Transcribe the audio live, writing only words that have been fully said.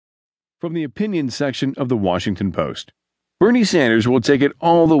From the opinion section of the Washington Post. Bernie Sanders will take it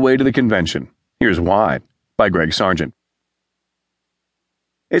all the way to the convention. Here's why, by Greg Sargent.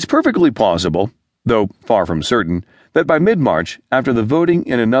 It's perfectly plausible, though far from certain, that by mid-March, after the voting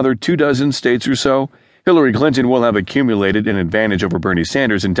in another 24 states or so, Hillary Clinton will have accumulated an advantage over Bernie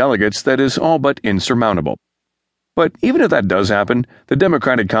Sanders in delegates that is all but insurmountable. But even if that does happen, the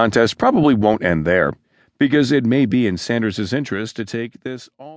Democratic contest probably won't end there, because it may be in Sanders' interest to take this all